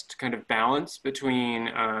best kind of balance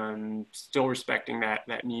between still respecting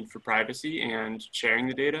that need for privacy and sharing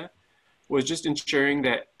the data was just ensuring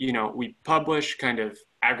that, you know, we publish kind of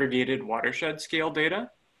aggregated watershed scale data,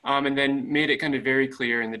 and then made it kind of very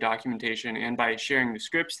clear in the documentation and by sharing the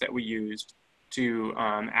scripts that we used to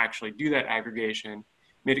actually do that aggregation,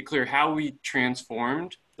 made it clear how we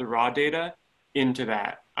transformed the raw data into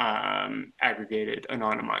that aggregated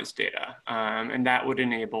anonymized data. And that would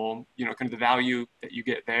enable, you know, kind of the value that you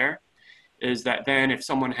get there is that then if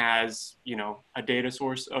someone has, you know, a data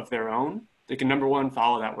source of their own, they can, number one,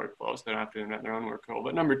 follow that workflow, so they don't have to invent their own workflow.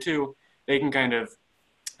 But number two, they can kind of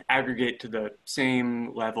aggregate to the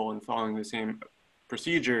same level and following the same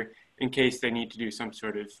procedure in case they need to do some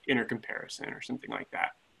sort of intercomparison or something like that.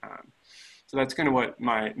 So that's kind of what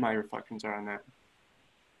my reflections are on that.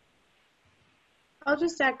 I'll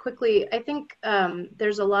just add quickly, I think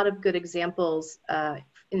there's a lot of good examples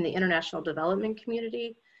in the international development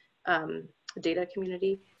community, data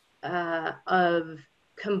community, of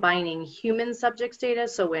combining human subjects data.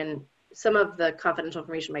 So when some of the confidential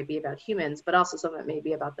information might be about humans, but also some of it may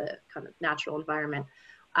be about the kind of natural environment.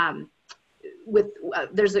 There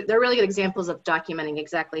are really good examples of documenting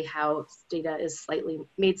exactly how data is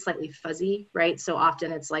made slightly fuzzy, right? So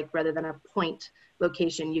often it's like, rather than a point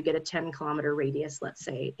location, you get a 10-kilometer radius, let's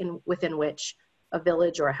say, within which a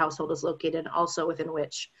village or a household is located, and also within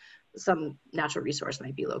which some natural resource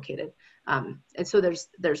might be located. And so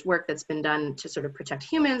there's work that's been done to sort of protect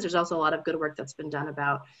humans. There's also a lot of good work that's been done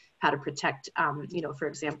about how to protect, you know, for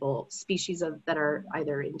example, species that are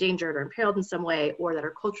either endangered or imperiled in some way, or that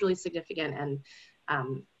are culturally significant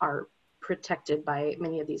and are protected by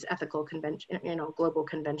many of these ethical global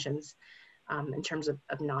conventions in terms of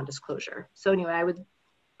non-disclosure. So anyway, I would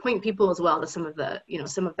point people as well to some of the, you know,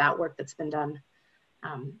 some of that work that's been done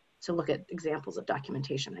to look at examples of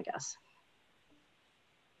documentation, I guess.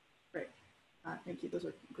 Great, thank you. Those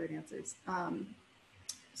are great answers.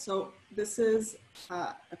 So this is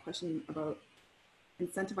a question about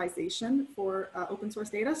incentivization for open source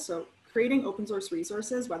data. So creating open source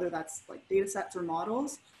resources, whether that's like data sets or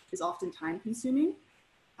models, is often time consuming.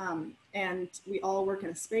 And we all work in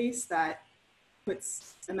a space that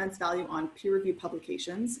puts immense value on peer-reviewed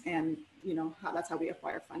publications, and that's how we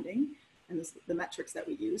acquire funding and the metrics that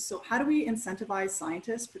we use. So how do we incentivize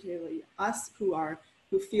scientists, particularly us, who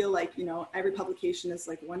feel like every publication is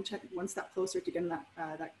like one step closer to getting that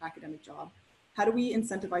academic job? How do we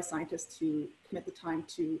incentivize scientists to commit the time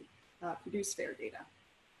to produce fair data?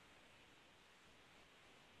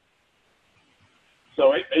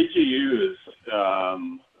 So AGU is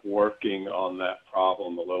working on that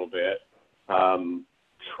problem a little bit.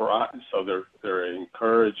 So they're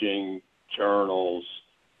encouraging journals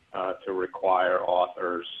to require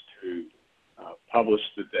authors to publish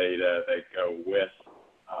the data that go with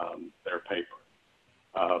their paper.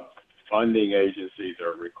 Funding agencies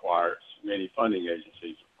are required, many funding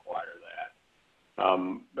agencies require that.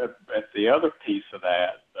 But the other piece of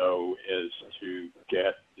that, though, is to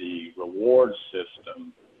get the reward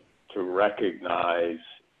system to recognize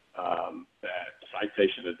that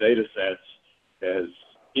citation of data sets is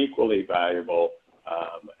equally valuable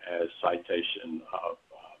as citation of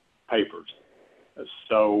papers.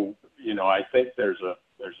 So, I think there's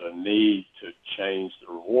a need to change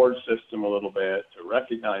the reward system a little bit to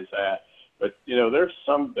recognize that. But, there's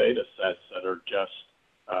some data sets that are just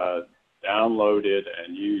downloaded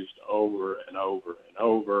and used over and over and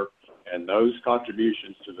over. And those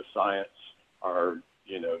contributions to the science are,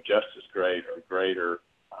 just as great or greater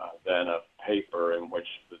than a paper in which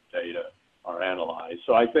the data are analyzed.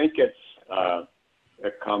 So I think it's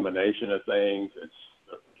a combination of things. It's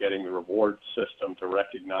getting the reward system to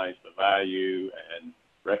recognize the value and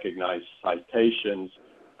recognize citations,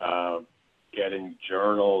 getting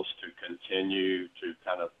journals to continue to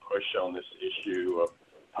kind of push on this issue of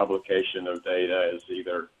publication of data as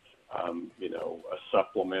either, a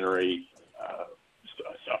supplementary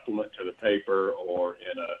supplement to the paper or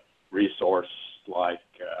in a resource like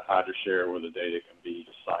HydroShare where the data can be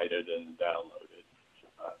cited and downloaded.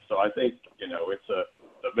 So I think, it's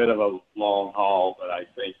a bit of a long haul, but I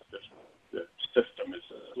think the system is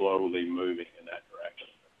slowly moving in that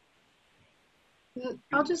direction.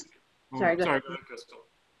 I'll just, sorry, go ahead. Kristal.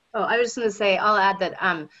 Oh, I was just going to say, I'll add that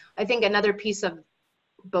I think another piece of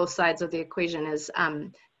both sides of the equation is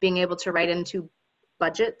being able to write into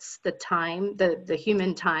budgets the time, the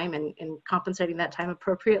human time, and compensating that time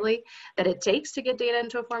appropriately that it takes to get data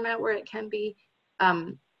into a format where it can be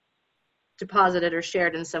deposited or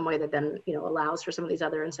shared in some way that then allows for some of these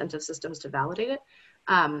other incentive systems to validate it.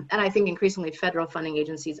 And I think increasingly federal funding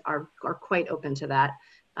agencies are quite open to that.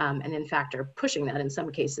 And in fact are pushing that in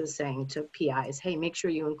some cases, saying to PIs, hey, make sure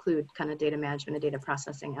you include kind of data management and data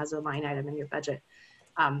processing as a line item in your budget.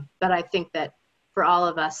 But I think that for all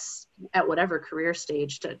of us at whatever career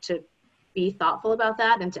stage to be thoughtful about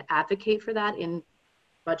that and to advocate for that in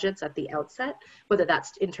budgets at the outset, whether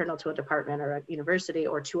that's internal to a department or a university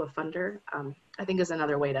or to a funder, I think is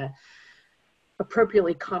another way to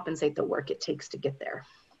appropriately compensate the work it takes to get there.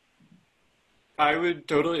 I would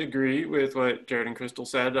totally agree with what Jerad and Kristal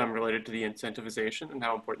said related to the incentivization and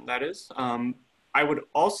how important that is. I would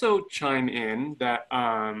also chime in that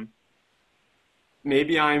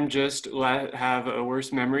maybe I'm just have a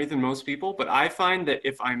worse memory than most people, but I find that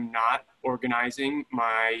if I'm not organizing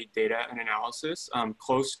my data and analysis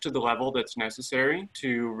close to the level that's necessary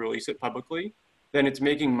to release it publicly, then it's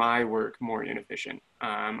making my work more inefficient.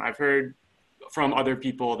 I've heard from other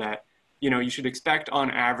people that you should expect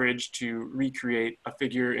on average to recreate a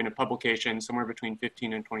figure in a publication somewhere between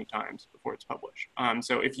 15 and 20 times before it's published.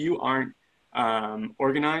 So if you aren't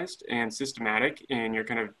organized and systematic in your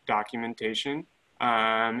kind of documentation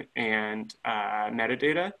and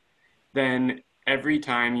metadata, then every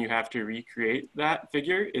time you have to recreate that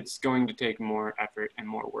figure, it's going to take more effort and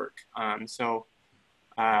more work.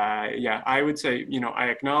 Yeah, I would say, I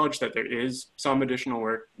acknowledge that there is some additional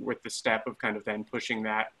work with the step of kind of then pushing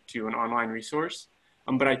that to an online resource.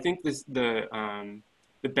 But I think the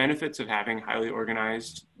benefits of having highly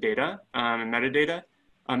organized data and metadata,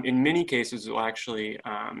 in many cases, will actually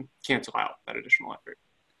cancel out that additional effort.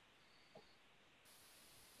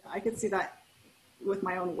 I could see that with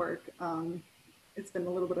my own work. It's been a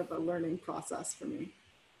little bit of a learning process for me.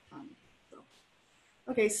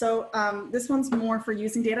 Okay, so this one's more for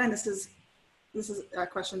using data, and this is a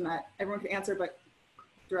question that everyone can answer, but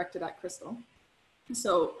directed at Kristal.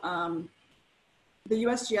 So the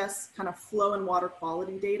USGS kind of flow and water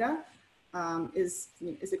quality data is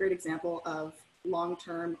a great example of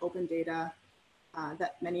long-term open data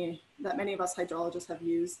that many of us hydrologists have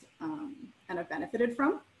used and have benefited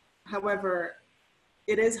from. However,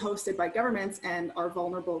 it is hosted by governments and are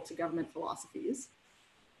vulnerable to government philosophies.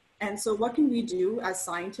 And so what can we do as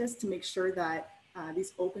scientists to make sure that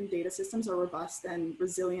these open data systems are robust and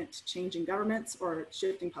resilient to changing governments or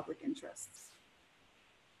shifting public interests?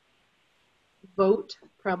 Vote,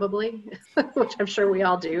 probably, which I'm sure we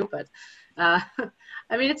all do, but I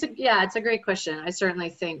mean, it's a great question. I certainly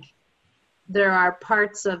think there are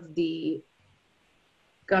parts of the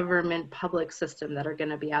government public system that are going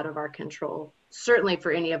to be out of our control. Certainly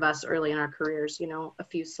for any of us early in our careers, you know, a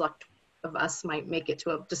few select of us might make it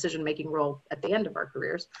to a decision-making role at the end of our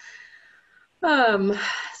careers. So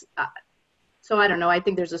I don't know, I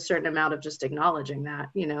think there's a certain amount of just acknowledging that,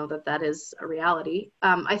 you know, that is a reality.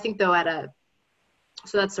 I think though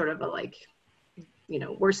so that's sort of a like, you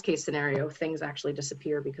know, worst case scenario, things actually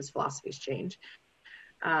disappear because philosophies change.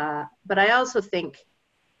 But I also think,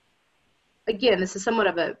 again, this is somewhat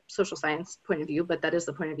of a social science point of view, but that is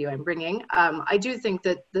the point of view I'm bringing. I do think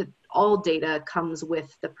that all data comes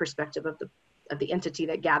with the perspective of the entity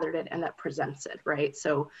that gathered it and that presents it, right?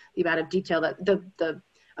 So the amount of detail that the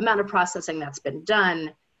amount of processing that's been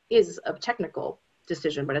done is a technical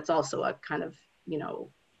decision, but it's also a kind of, you know,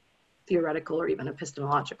 theoretical or even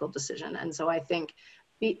epistemological decision. And so I think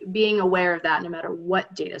being aware of that no matter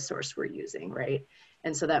what data source we're using, right?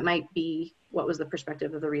 And so that might be what was the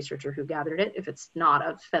perspective of the researcher who gathered it. If it's not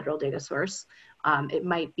a federal data source, it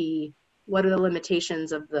might be what are the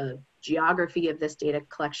limitations of the geography of this data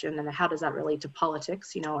collection and how does that relate to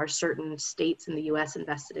politics? You know, are certain states in the US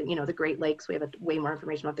invested in, you know, the Great Lakes? We have way more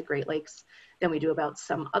information about the Great Lakes than we do about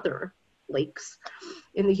some other lakes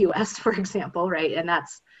in the US, for example, right? And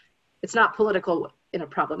it's not political in a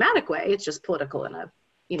problematic way, it's just political in a,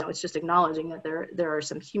 you know, it's just acknowledging that there are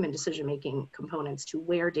some human decision-making components to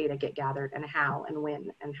where data get gathered and how and when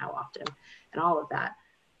and how often and all of that.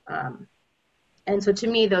 And so to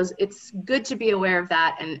me, it's good to be aware of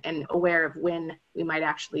that and aware of when we might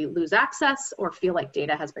actually lose access or feel like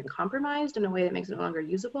data has been compromised in a way that makes it no longer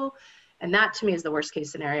usable. And that to me is the worst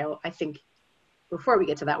case scenario. I think before we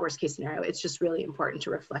get to that worst case scenario, it's just really important to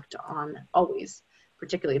reflect on always,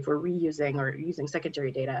 particularly if we're reusing or using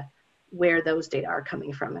secondary data, where those data are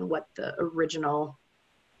coming from and what the original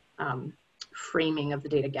framing of the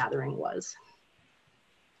data gathering was.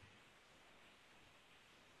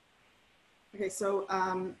 Okay, so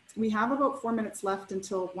we have about 4 minutes left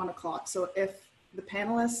until 1 o'clock. So if the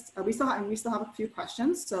panelists, we still have a few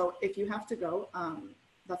questions. So if you have to go,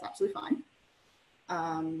 that's absolutely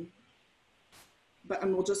fine. But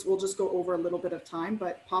we'll just go over a little bit of time,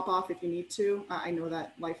 but pop off if you need to. I know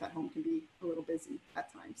that life at home can be a little busy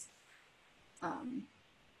at times.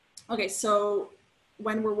 Okay, so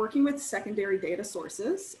when we're working with secondary data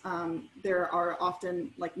sources, there are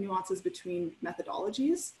often like nuances between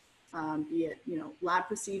methodologies, be it, you know, lab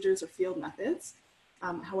procedures or field methods.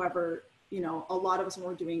 However, you know, a lot of us, when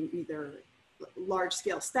we're doing either large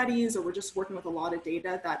scale studies or we're just working with a lot of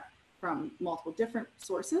data that from multiple different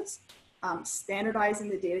sources, standardizing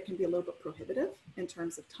the data can be a little bit prohibitive in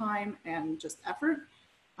terms of time and just effort.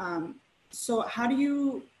 So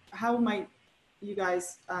how might you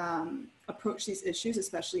guys approach these issues,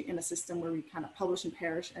 especially in a system where we kind of publish and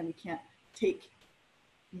perish and we can't take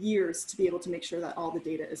years to be able to make sure that all the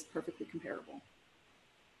data is perfectly comparable?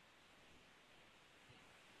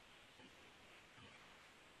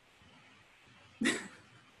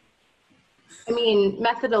 I mean,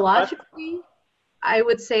 methodologically, I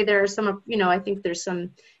would say there are some, you know, I think there's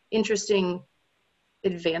some interesting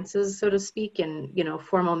advances, so to speak, in, you know,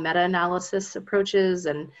 formal meta-analysis approaches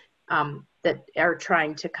and that are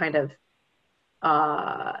trying to kind of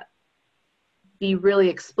be really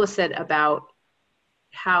explicit about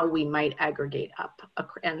how we might aggregate up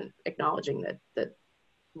and acknowledging that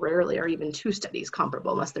rarely are even two studies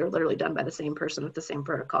comparable unless they're literally done by the same person with the same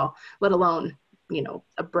protocol, let alone, you know,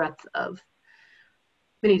 a breadth of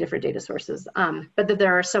many different data sources. But that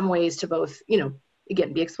there are some ways to both, you know,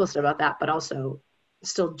 again, be explicit about that, but also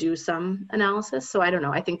still do some analysis. So I don't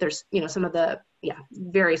know, I think there's, you know, some of the,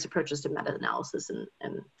 various approaches to meta-analysis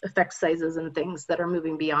and effect sizes and things that are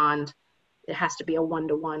moving beyond, it has to be a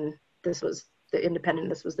one-to-one, this was the independent,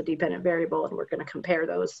 this was the dependent variable, and we're going to compare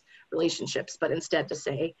those relationships, but instead to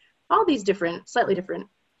say all these different, slightly different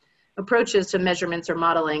approaches to measurements or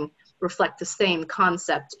modeling reflect the same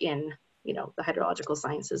concept in, you know, the hydrological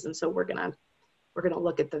sciences. And so we're gonna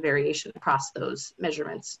look at the variation across those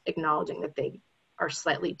measurements, acknowledging that they are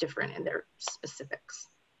slightly different in their specifics.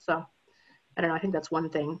 So I don't know, I think that's one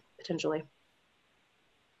thing potentially.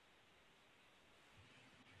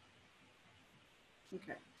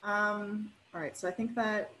 Okay. All right. So I think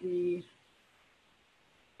that we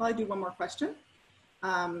probably do one more question.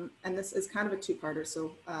 And this is kind of a two-parter.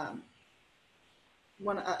 So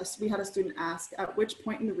we had a student ask, at which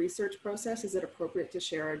point in the research process is it appropriate to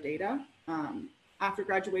share our data? After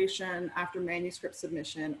graduation, after manuscript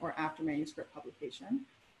submission, or after manuscript publication,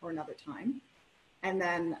 or another time? And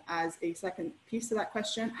then as a second piece to that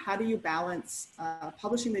question, how do you balance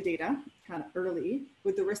publishing the data kind of early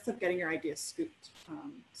with the risk of getting your ideas scooped?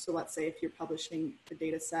 So let's say if you're publishing the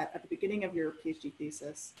data set at the beginning of your PhD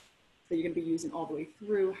thesis that you're going to be using all the way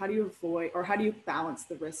through, how do you avoid, or how do you balance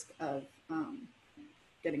the risk of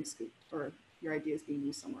getting scooped or your ideas being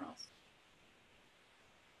used somewhere else?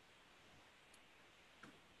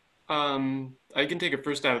 I can take a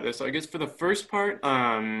first out of this. I guess for the first part,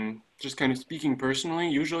 just kind of speaking personally,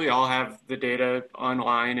 usually I'll have the data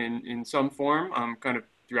online in some form, kind of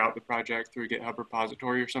throughout the project through a GitHub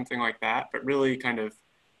repository or something like that, but really kind of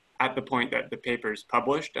at the point that the paper is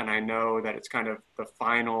published and I know that it's kind of the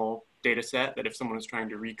final data set, that if someone was trying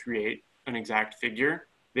to recreate an exact figure,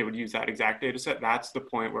 they would use that exact data set. That's the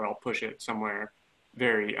point where I'll push it somewhere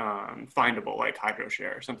very findable, like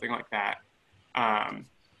HydroShare or something like that.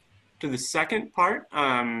 To the second part,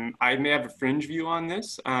 I may have a fringe view on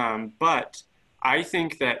this, but I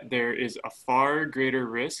think that there is a far greater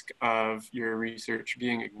risk of your research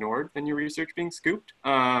being ignored than your research being scooped.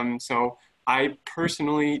 So I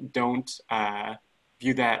personally don't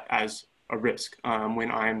view that as a risk when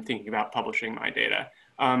I'm thinking about publishing my data.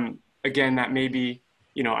 Again, that may be,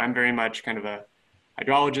 you know, I'm very much kind of a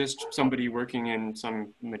hydrologist, somebody working in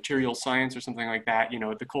some material science or something like that. You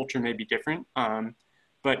know, the culture may be different.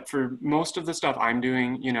 But for most of the stuff I'm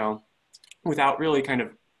doing, you know, without really kind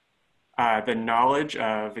of the knowledge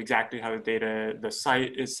of exactly how the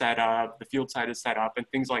site is set up, the field site is set up and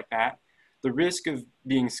things like that, the risk of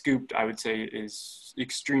being scooped, I would say, is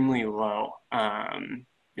extremely low,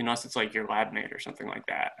 unless it's like your lab mate or something like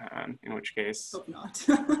that, in which case. Hope not.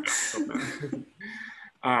 Hope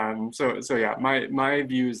not. So yeah, my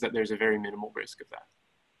view is that there's a very minimal risk of that.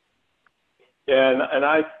 Yeah, and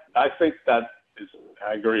I think that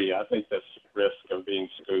I agree. I think this risk of being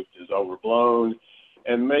scooped is overblown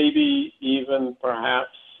and maybe even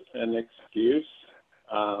perhaps an excuse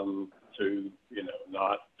to, you know,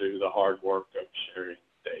 not do the hard work of sharing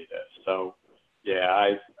data. So, yeah,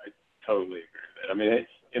 I totally agree with that. I mean,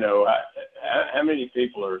 you know, how many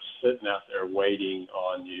people are sitting out there waiting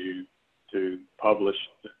on you to publish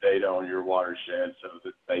the data on your watershed so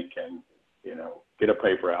that they can, you know, get a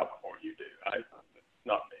paper out before you do?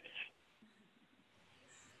 Not many.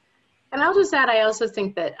 And I'll just add, I also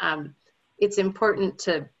think that it's important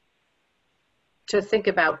to think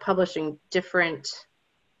about publishing different,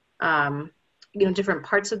 you know, different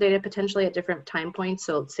parts of data potentially at different time points.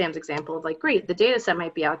 So Sam's example of like, great, the data set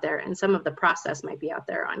might be out there and some of the process might be out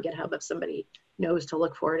there on GitHub if somebody knows to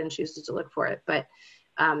look for it and chooses to look for it. But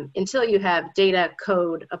until you have data,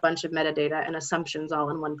 code, a bunch of metadata and assumptions all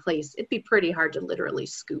in one place, it'd be pretty hard to literally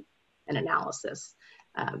scoop an analysis.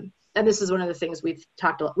 And this is one of the things we've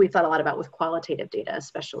thought a lot about with qualitative data,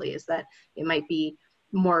 especially, is that it might be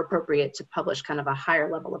more appropriate to publish kind of a higher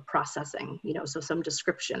level of processing, you know, so some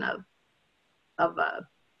description of a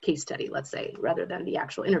case study, let's say, rather than the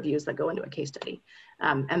actual interviews that go into a case study.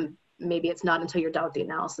 And maybe it's not until you're done with the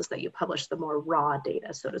analysis that you publish the more raw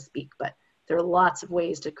data, so to speak, but there are lots of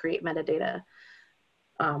ways to create metadata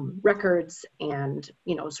records and,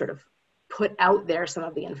 you know, sort of put out there some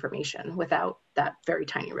of the information without that very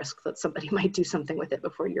tiny risk that somebody might do something with it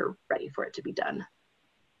before you're ready for it to be done.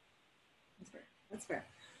 That's fair. That's fair.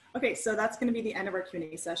 Okay, so that's going to be the end of our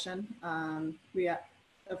Q&A session.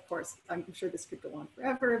 Of course, I'm sure this could go on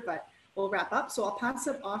forever, but we'll wrap up. So I'll pass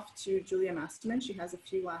it off to Julia Masterman. She has a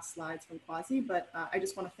few last slides from CUAHSI, but I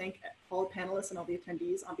just want to thank all the panelists and all the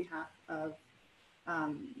attendees on behalf of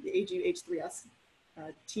the AGU H3S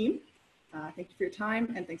team. Thank you for your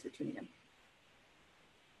time and thanks for tuning in.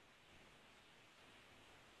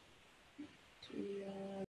 Julia.